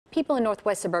People in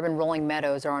northwest suburban Rolling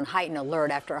Meadows are on heightened alert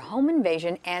after a home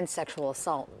invasion and sexual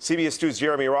assault. CBS 2's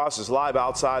Jeremy Ross is live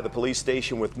outside the police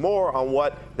station with more on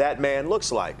what that man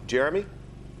looks like. Jeremy?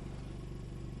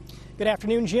 Good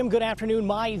afternoon, Jim. Good afternoon,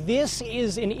 Mai. This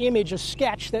is an image, a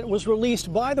sketch that was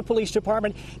released by the police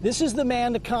department. This is the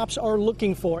man the cops are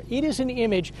looking for. It is an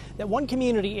image that one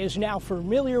community is now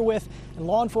familiar with, and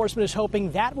law enforcement is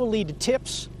hoping that will lead to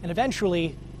tips and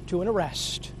eventually to an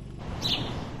arrest.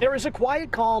 There is a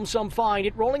quiet calm some find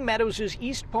at Rolling Meadows'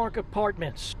 East Park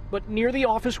Apartments. But near the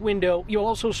office window, you'll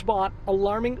also spot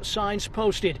alarming signs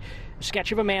posted. A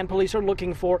sketch of a man police are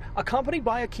looking for, accompanied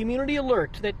by a community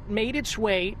alert that made its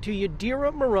way to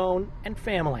Yadira Marone and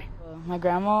family. My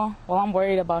grandma, well, I'm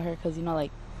worried about her because,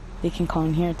 they can come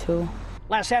in here too.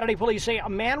 Last Saturday, police say a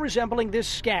man resembling this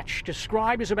sketch,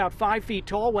 described as about 5 feet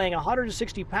tall, weighing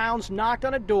 160 pounds, knocked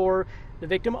on a door. The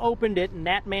victim opened it, and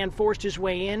that man forced his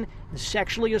way in and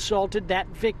sexually assaulted that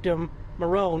victim.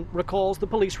 Marone recalls the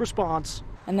police response.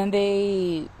 And then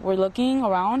they were looking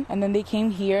around, and then they came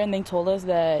here and they told us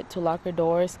that to lock our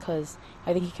doors because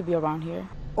I think he could be around here.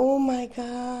 Oh my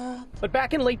God. But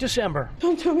back in late December,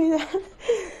 Don't tell me that.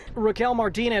 Raquel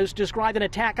Martinez described an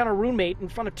attack on a roommate in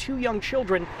front of 2 young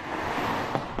children.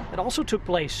 It also took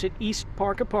place at East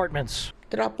Park Apartments.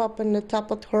 Drop up on the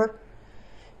top of her.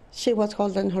 She was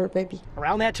holding her baby.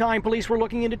 Around that time, police were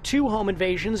looking into 2 home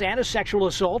invasions and a sexual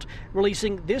assault,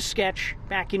 releasing this sketch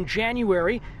back in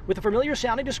January with a familiar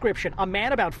sounding description. A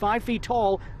man about 5 feet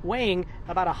tall, weighing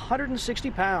about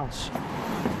 160 pounds.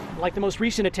 Like the most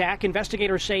recent attack,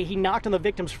 investigators say he knocked on the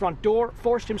victim's front door,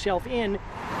 forced himself in,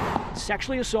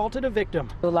 sexually assaulted a victim.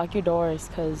 Lock your doors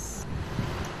because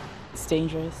it's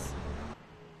dangerous.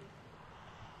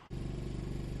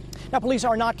 Now, police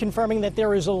are not confirming that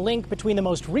there is a link between the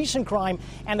most recent crime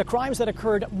and the crimes that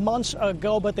occurred months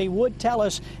ago, but they would tell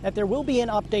us that there will be an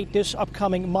update this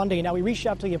upcoming Monday. Now, we reached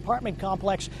out to the apartment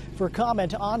complex for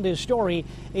comment on this story.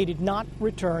 They did not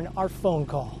return our phone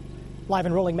call. Live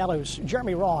in Rolling Meadows,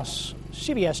 Jeremy Ross,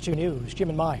 CBS 2 News. Jim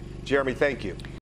and Mai. Jeremy, thank you.